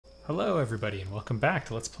Hello everybody and welcome back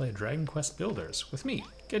to Let's Play Dragon Quest Builders with me,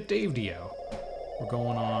 Get Dave Dio. We're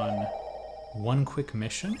going on one quick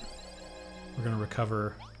mission. We're going to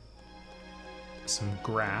recover some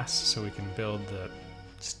grass so we can build the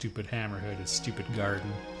stupid Hammerhead, his stupid garden.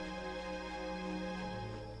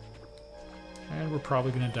 And we're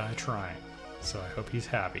probably going to die trying, so I hope he's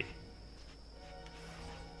happy.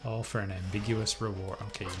 All for an ambiguous reward.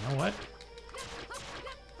 Okay, you know what?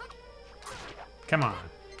 Come on.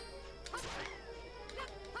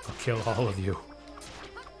 I'll kill all of you.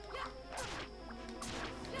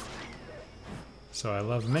 So I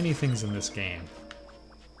love many things in this game,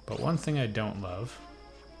 but one thing I don't love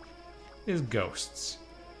is ghosts.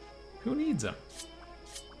 Who needs them?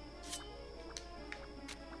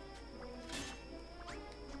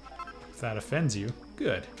 If that offends you,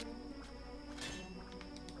 good.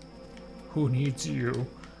 Who needs you?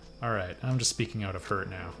 Alright, I'm just speaking out of hurt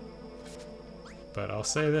now. But I'll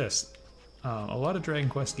say this. A lot of Dragon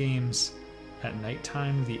Quest games, at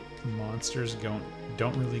nighttime, the monsters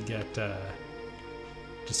don't really get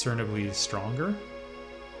discernibly stronger.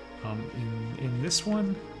 In this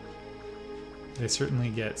one, they certainly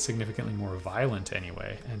get significantly more violent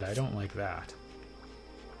anyway, and I don't like that.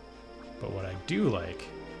 But what I do like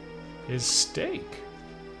is steak.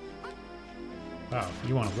 Wow,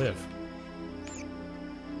 you want to live.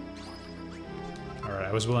 Alright,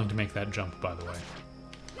 I was willing to make that jump, by the way.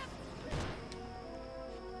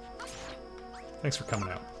 Thanks for coming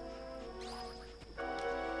out.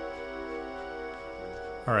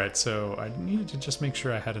 Alright, so I needed to just make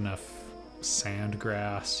sure I had enough sand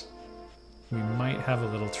grass. We might have a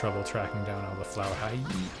little trouble tracking down all the flower.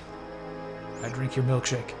 I drink your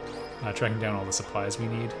milkshake. Tracking down all the supplies we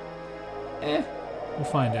need. We'll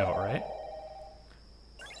find out, right?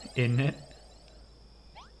 Isn't it?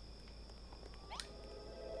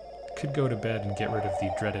 Could go to bed and get rid of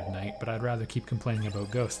the dreaded night, but I'd rather keep complaining about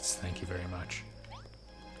ghosts, thank you very much.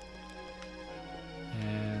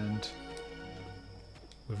 And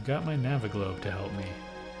we've got my Naviglobe to help me.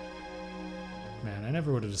 Man, I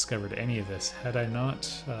never would have discovered any of this had I not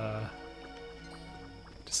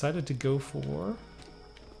decided to go for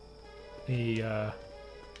a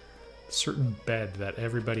certain bed that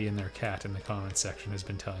everybody and their cat in the comments section has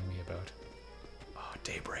been telling me about. Oh,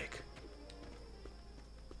 daybreak.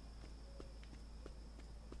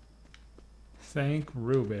 Thank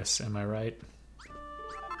Rubus, am I right?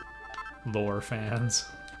 Lore fans.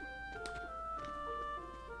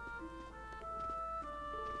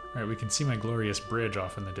 Alright, we can see my glorious bridge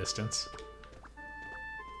off in the distance.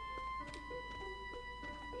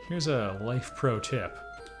 Here's a life pro tip.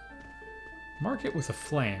 Mark it with a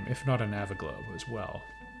flame, if not a Naviglobe as well.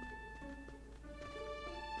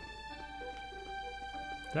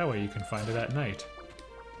 That way you can find it at night.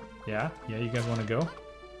 Yeah? Yeah, you guys want to go?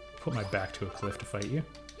 Put my back to a cliff to fight you.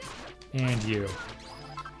 And you.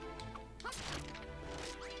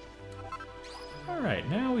 Alright,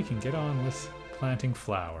 now we can get on with planting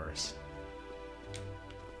flowers.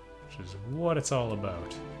 Which is what it's all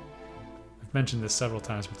about. I've mentioned this several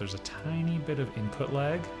times, but there's a tiny bit of input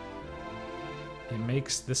lag. It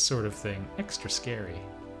makes this sort of thing extra scary.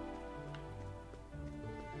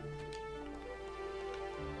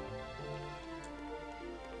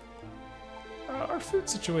 Our food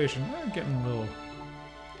situation, we're getting a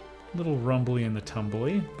little rumbly in the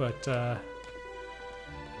tumbly, but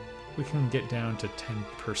we can get down to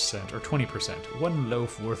 10% or 20%, one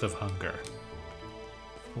loaf worth of hunger,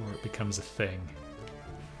 before it becomes a thing.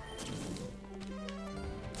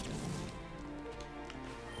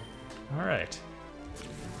 Alright.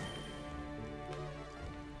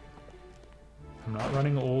 I'm not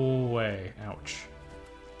running all the way. Ouch.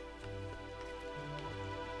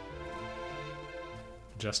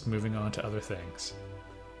 Just moving on to other things.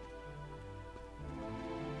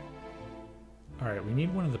 Alright, we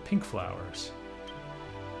need one of the pink flowers.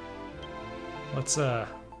 Let's,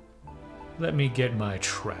 let me get my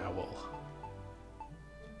trowel.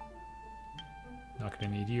 Not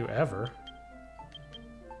gonna need you ever.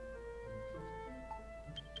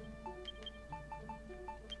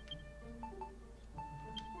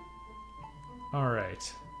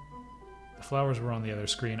 Alright. The flowers were on the other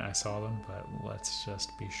screen, I saw them, but let's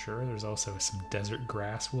just be sure. There's also some desert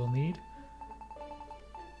grass we'll need.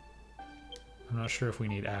 I'm not sure if we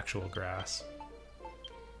need actual grass.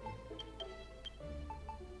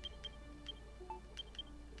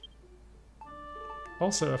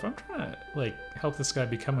 Also, if I'm trying to, like, help this guy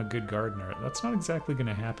become a good gardener, that's not exactly going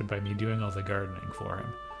to happen by me doing all the gardening for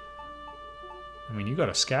him. I mean, you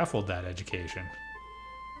gotta scaffold that education.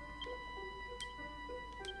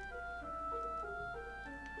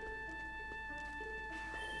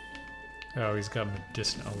 Oh, he's got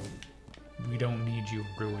medicinal. We don't need you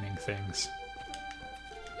ruining things.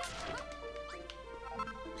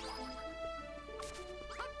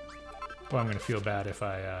 Well, I'm gonna feel bad if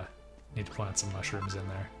I need to plant some mushrooms in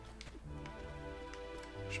there.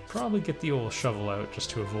 Should probably get the old shovel out just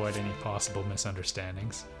to avoid any possible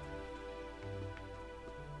misunderstandings.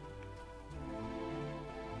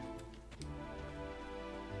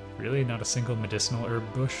 Really? Not a single medicinal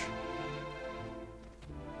herb bush?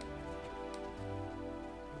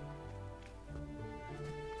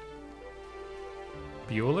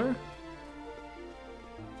 Bueller?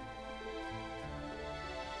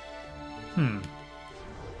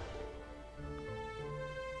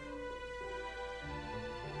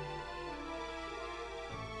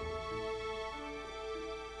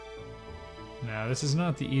 Now, this is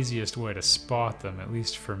not the easiest way to spot them, at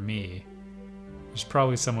least for me. There's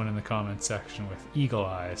probably someone in the comment section with eagle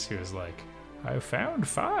eyes who is like, I found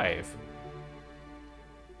 5.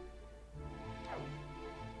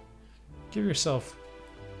 Give yourself,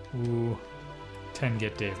 10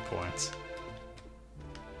 Get Dave points.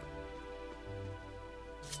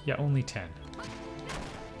 Yeah, only 10.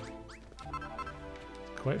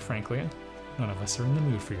 Quite frankly, none of us are in the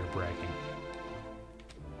mood for your bragging.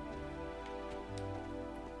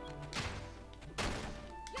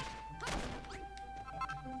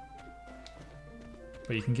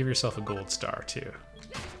 But you can give yourself a gold star, too.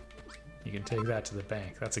 You can take that to the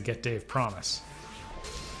bank. That's a Get Dave promise.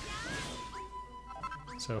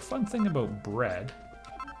 So, a fun thing about bread...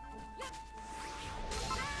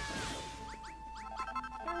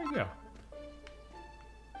 There we go.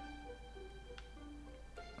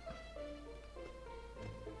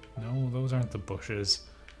 No, those aren't the bushes.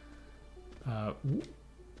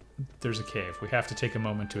 There's a cave. We have to take a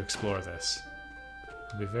moment to explore this.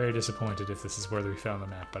 I'll be very disappointed if this is where we found the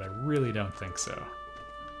map, but I really don't think so.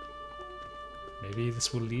 Maybe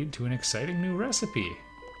this will lead to an exciting new recipe.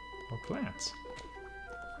 Or plants.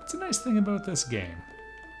 It's a nice thing about this game.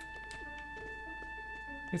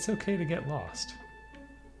 It's okay to get lost.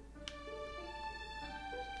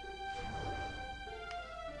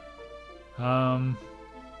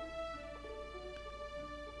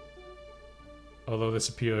 Although this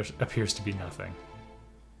appears to be nothing.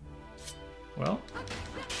 Well,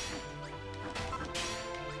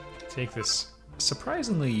 take this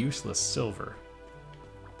surprisingly useless silver.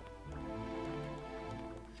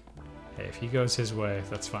 Hey, if he goes his way,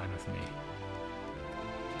 that's fine with me.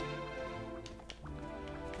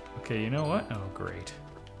 Okay, you know what? Oh, great.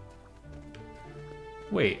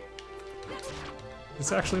 Wait.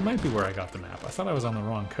 This actually might be where I got the map. I thought I was on the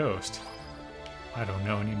wrong coast. I don't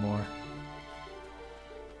know anymore.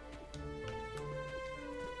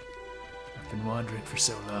 I've been wandering for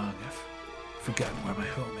so long, I've forgotten where my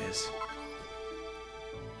home is.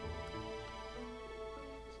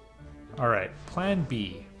 Alright, plan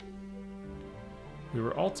B. We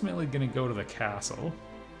were ultimately going to go to the castle,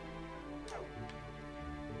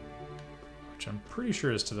 which I'm pretty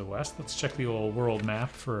sure is to the west. Let's check the old world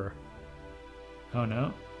map for... Oh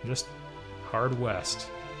no, just hard west,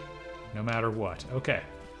 no matter what. Okay,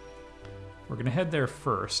 we're going to head there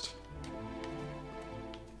first.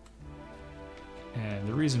 And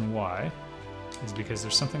the reason why is because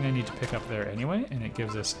there's something I need to pick up there anyway, and it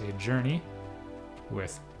gives us a journey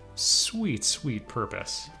with sweet, sweet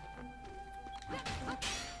purpose.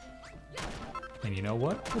 And you know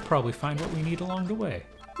what? We'll probably find what we need along the way.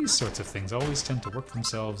 These sorts of things always tend to work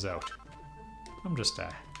themselves out. I'm just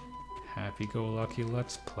a happy-go-lucky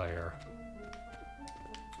Let's Player.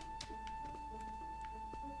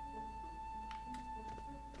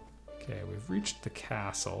 Okay, we've reached the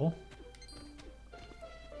castle.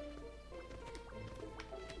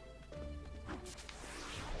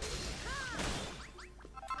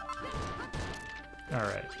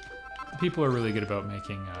 Alright. People are really good about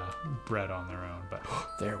making bread on their own, but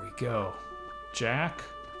there we go. Jack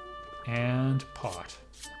and pot.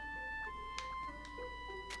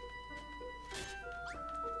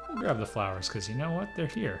 We'll grab the flowers, because you know what? They're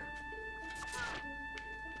here.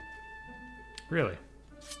 Really.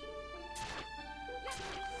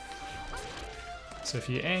 So if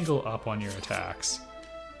you angle up on your attacks,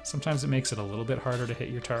 sometimes it makes it a little bit harder to hit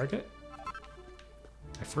your target.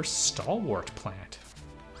 My first stalwart plant.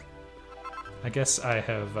 I guess I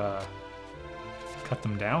have cut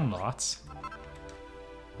them down lots.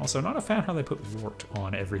 Also, not a fan how they put wart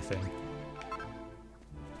on everything.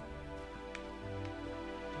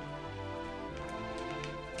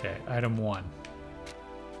 Okay, item 1.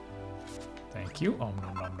 Thank you. Om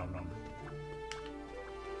nom nom nom nom.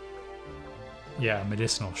 Yeah,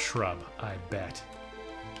 medicinal shrub, I bet.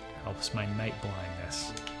 Helps my night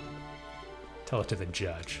blindness. Tell it to the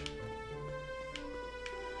judge.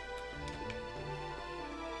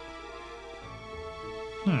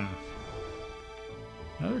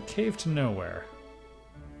 Another cave to nowhere.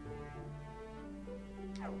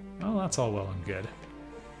 Well, that's all well and good.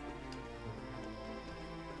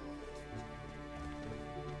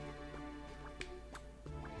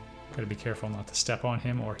 Gotta be careful not to step on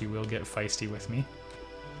him or he will get feisty with me.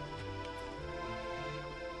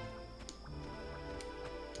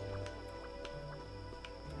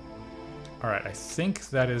 Alright, I think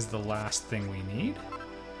that is the last thing we need.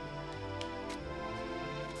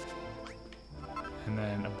 And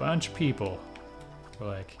then a bunch of people were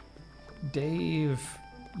like, Dave,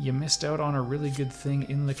 you missed out on a really good thing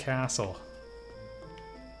in the castle.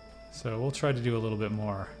 So we'll try to do a little bit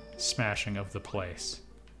more smashing of the place.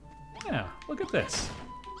 Yeah, look at this.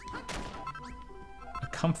 A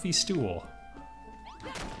comfy stool.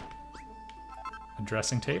 A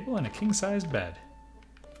dressing table and a king-sized bed.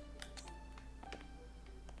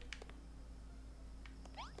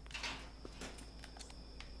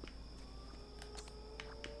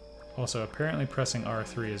 Also, apparently pressing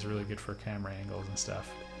R3 is really good for camera angles and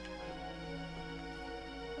stuff.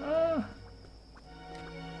 I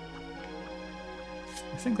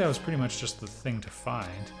think that was pretty much just the thing to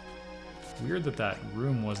find. Weird that that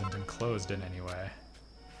room wasn't enclosed in any way.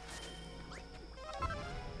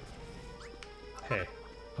 Hey,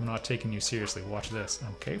 I'm not taking you seriously. Watch this.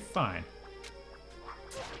 Okay, fine.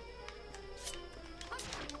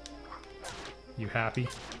 You happy?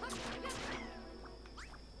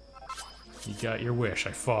 You got your wish.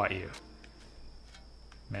 I fought you.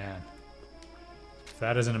 Man. If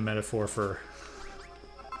that isn't a metaphor for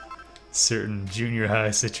certain junior high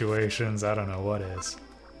situations, I don't know what is.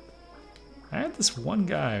 I had this one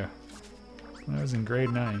guy when I was in grade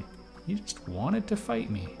 9. He just wanted to fight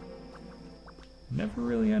me. Never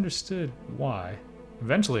really understood why.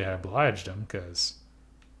 Eventually I obliged him, because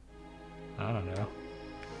I don't know.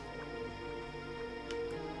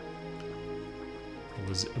 I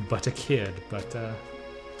was but a kid, but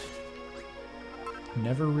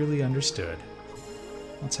never really understood.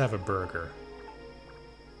 Let's have a burger.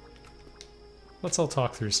 Let's all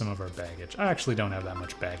talk through some of our baggage. I actually don't have that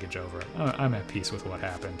much baggage over it. I'm at peace with what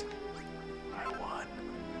happened. I won.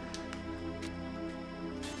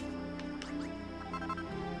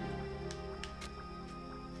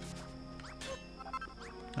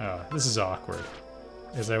 Oh, this is awkward.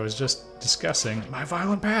 As I was just discussing my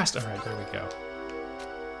violent past. Alright, there we go.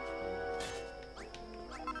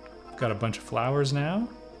 Got a bunch of flowers now.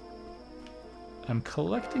 I'm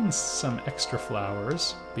collecting some extra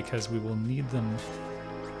flowers because we will need them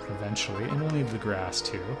eventually, and we'll need the grass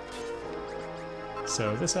too.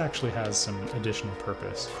 So this actually has some additional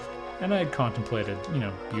purpose. And I had contemplated, you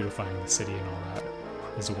know, beautifying the city and all that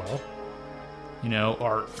as well. You know,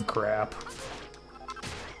 art and crap.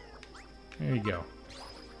 There you go.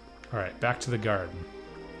 Alright, back to the garden.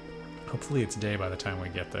 Hopefully it's day by the time we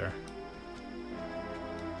get there.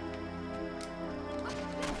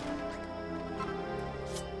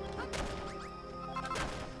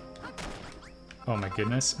 Oh my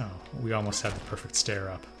goodness. Oh, we almost had the perfect stair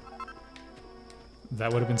up.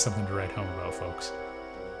 That would have been something to write home about, folks.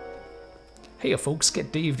 Hey, folks,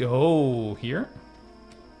 get Dave to... Oh, here?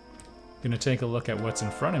 Gonna take a look at what's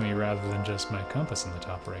in front of me rather than just my compass in the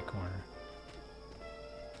top right corner.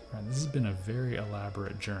 Alright, this has been a very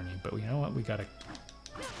elaborate journey, but you know what? We got a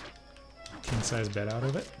king-size bed out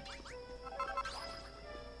of it.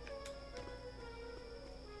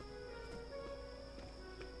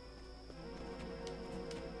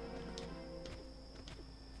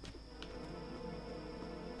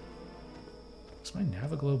 Is my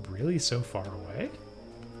Naviglobe really so far away?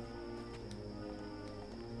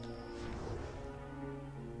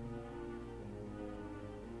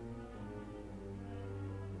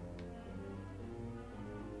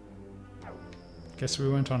 Guess we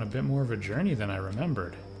went on a bit more of a journey than I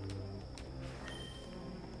remembered.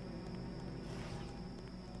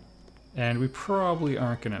 And we probably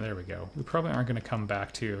aren't gonna, there we go. We probably aren't gonna come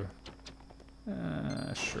back to,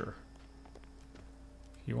 sure.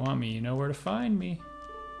 If you want me, you know where to find me.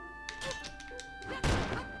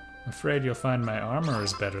 I'm afraid you'll find my armor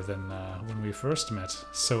is better than when we first met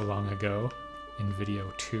so long ago in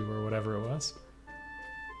video 2 or whatever it was.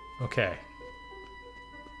 Okay.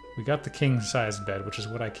 We got the king-sized bed, which is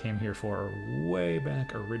what I came here for way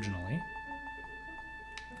back originally.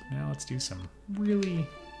 Now let's do some really,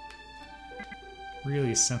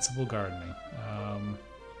 really sensible gardening.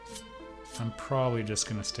 I'm probably just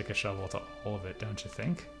gonna stick a shovel to all of it, don't you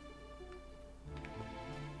think?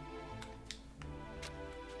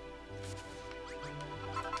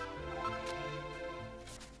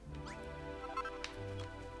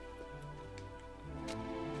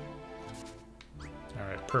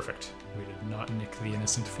 perfect. We did not nick the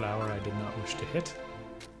innocent flower I did not wish to hit.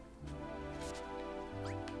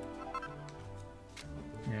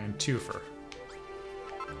 And twofer.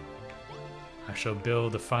 I shall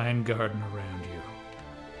build a fine garden around you.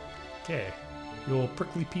 Okay, your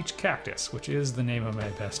prickly peach cactus, which is the name of my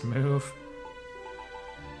best move.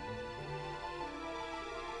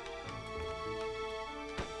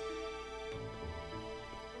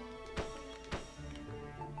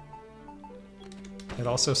 It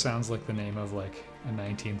also sounds like the name of like a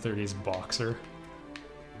 1930s boxer.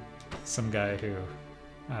 Some guy who,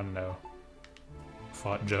 I don't know,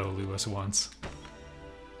 fought Joe Louis once.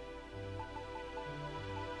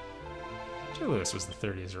 Joe Louis was the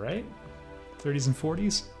 30s, right? 30s and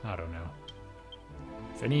 40s? I don't know.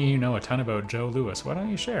 If any of you know a ton about Joe Louis, why don't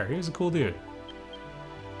you share? He was a cool dude.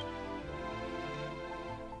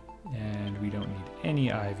 And we don't need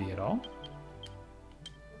any ivy at all.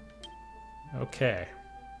 Okay.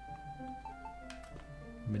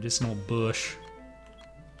 Medicinal bush.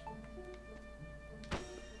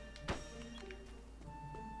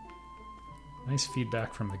 Nice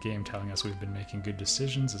feedback from the game telling us we've been making good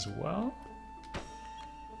decisions as well.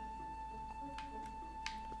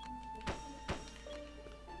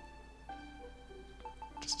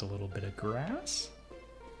 Just a little bit of grass.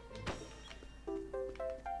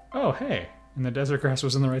 Oh, hey! And the desert grass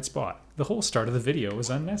was in the right spot. The whole start of the video was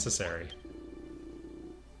unnecessary.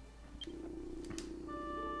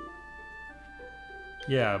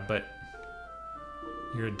 Yeah, but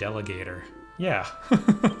you're a delegator. Yeah.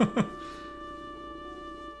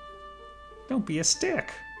 Don't be a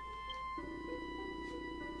stick.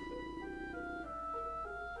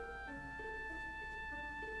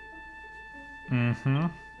 Mm-hmm.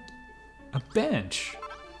 A bench.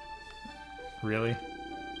 Really?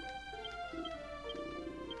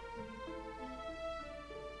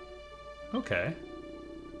 Okay.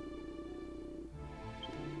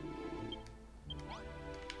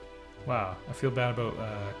 Wow, I feel bad about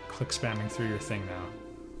click spamming through your thing now.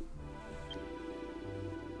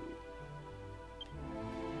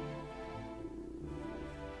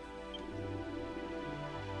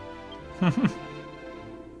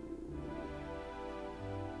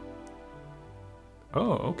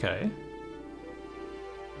 Oh, okay.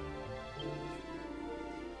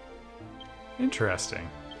 Interesting.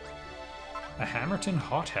 A Hammerton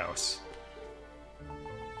hothouse.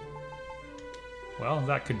 Well,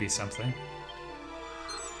 that could be something.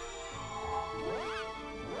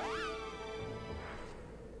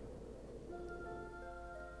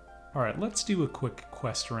 Alright, let's do a quick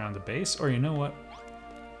quest around the base, or you know what?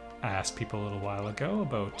 I asked people a little while ago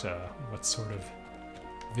about what sort of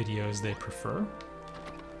videos they prefer.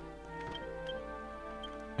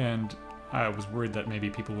 And I was worried that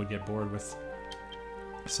maybe people would get bored with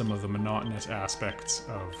some of the monotonous aspects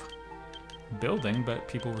of building, but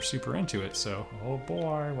people were super into it, so oh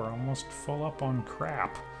boy, we're almost full up on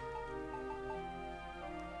crap.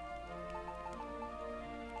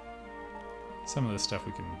 Some of the stuff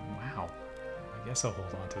we can... Wow. I guess I'll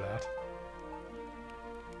hold on to that.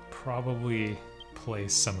 Probably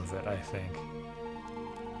place some of it, I think.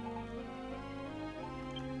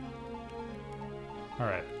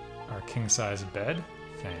 Alright, our king-size bed.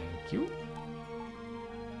 Thank you.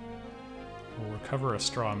 We'll recover a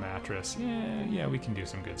straw mattress. Yeah, we can do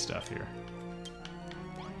some good stuff here.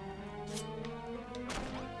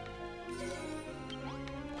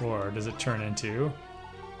 Or does it turn into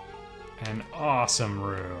an awesome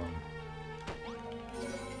room?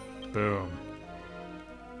 Boom.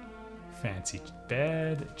 Fancy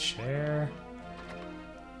bed, chair.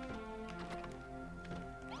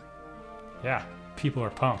 Yeah, people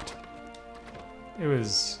are pumped. It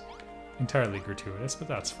was entirely gratuitous, but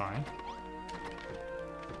that's fine.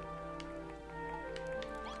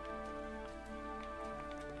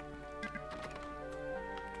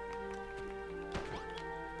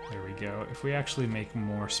 There we go. If we actually make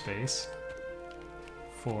more space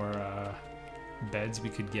for beds, we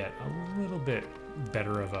could get a little bit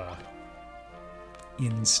better of a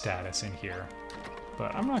inn status in here.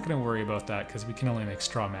 But I'm not going to worry about that because we can only make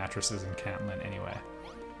straw mattresses in Cantlin anyway.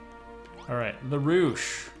 Alright,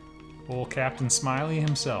 LaRouche. Old Captain Smiley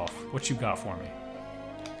himself. What you got for me?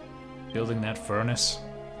 Building that furnace?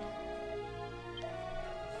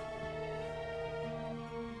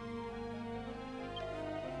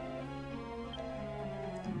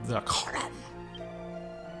 The column.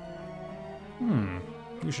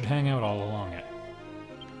 We should hang out all along it.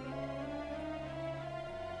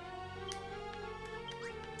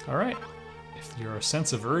 Alright. If your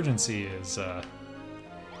sense of urgency is,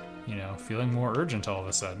 you know, feeling more urgent all of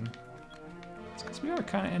a sudden, it's because we are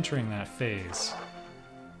kind of entering that phase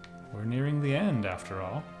We're nearing the end, after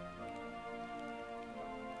all.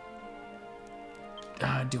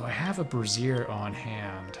 Do I have a brazier on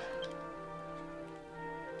hand?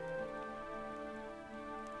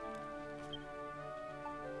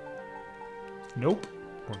 Nope.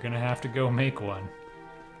 We're gonna have to go make one.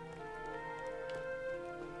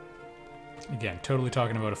 Again, totally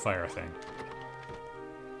talking about a fire thing.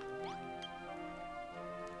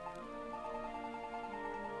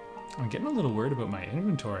 I'm getting a little worried about my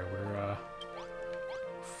inventory. We're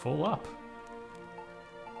full up.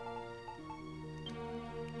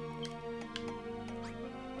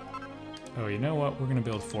 Oh, you know what? We're gonna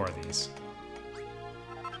build 4 of these.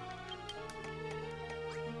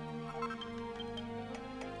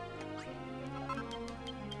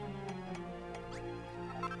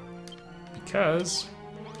 Because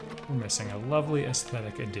we're missing a lovely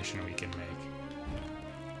aesthetic addition we can make.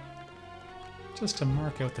 Just to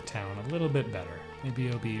mark out the town a little bit better. Maybe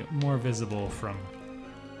it'll be more visible from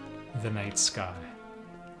the night sky.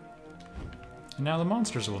 And now the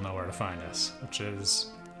monsters will know where to find us, which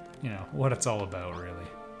is, you know, what it's all about, really.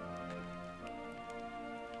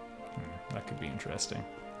 That could be interesting.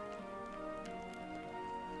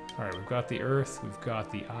 Alright, we've got the earth, we've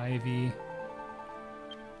got the ivy.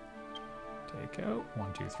 Take out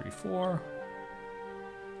 1, 2, 3, 4.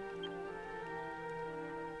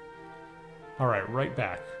 Alright, right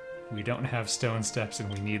back. We don't have stone steps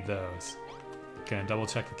and we need those. Gonna double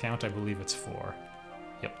check the count, I believe it's 4.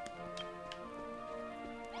 Yep.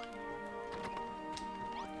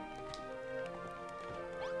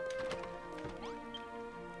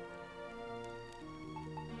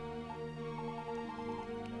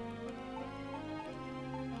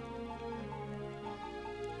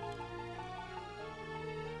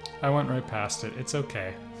 I went right past it. It's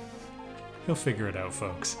okay. He'll figure it out,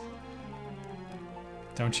 folks.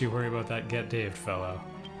 Don't you worry about that Get Daved fellow.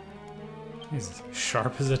 He's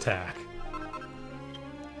sharp as a tack.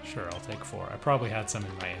 Sure, I'll take 4. I probably had some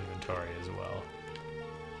in my inventory as well.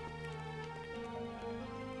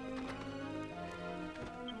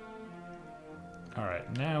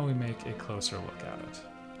 Alright, now we make a closer look at it.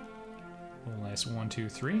 A little nice 1, 2,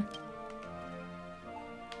 3.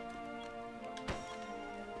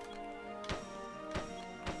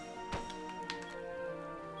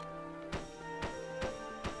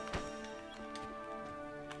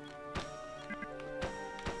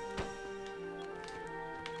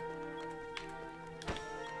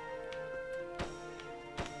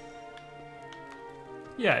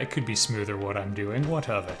 Yeah, it could be smoother what I'm doing. What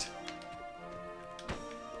of it?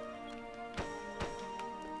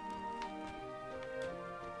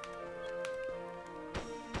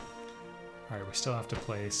 Alright, we still have to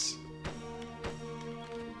place.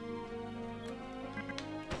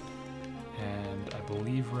 And I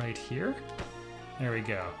believe right here? There we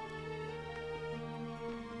go.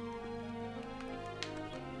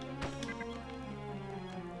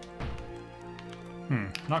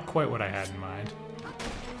 Not quite what I had in mind.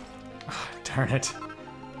 Darn it.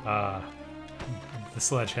 The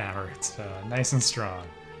sledgehammer, it's nice and strong.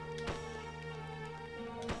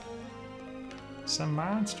 Some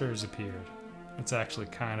monsters appeared. It's actually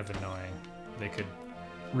kind of annoying. They could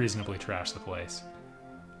reasonably trash the place.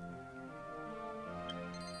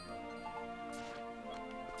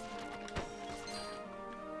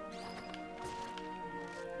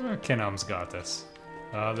 Kinom's got this.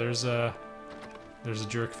 There's a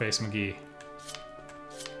Jerkface McGee.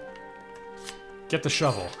 Get the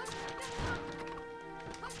shovel.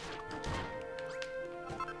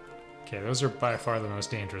 Okay, those are by far the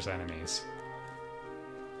most dangerous enemies.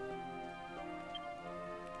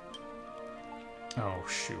 Oh,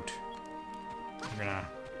 shoot. I'm gonna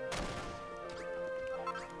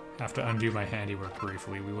have to undo my handiwork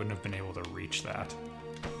briefly. We wouldn't have been able to reach that.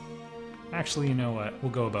 Actually, you know what?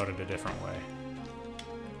 We'll go about it a different way.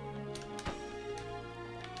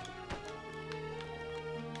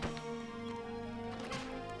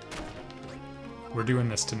 We're doing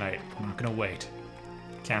this tonight. I'm not gonna wait.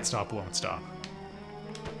 Can't stop, won't stop.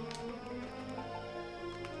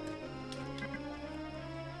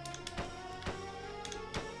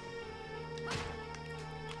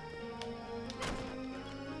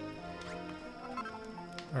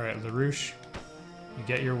 Alright, LaRouche, you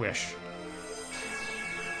get your wish.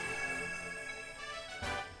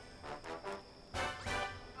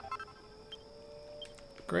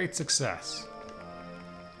 Great success.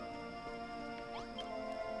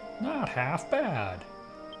 Not half bad.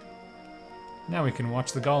 Now we can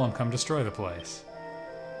watch the golem come destroy the place.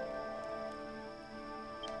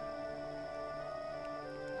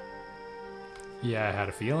 Yeah, I had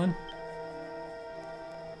a feeling.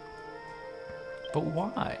 But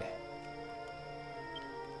why?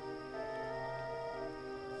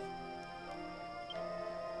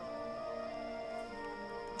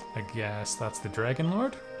 I guess that's the Dragon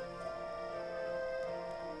Lord?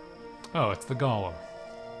 Oh, it's the Golem.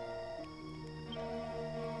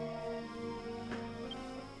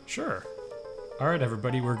 Sure. Alright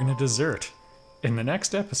everybody, we're gonna dessert in the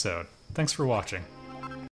next episode. Thanks for watching.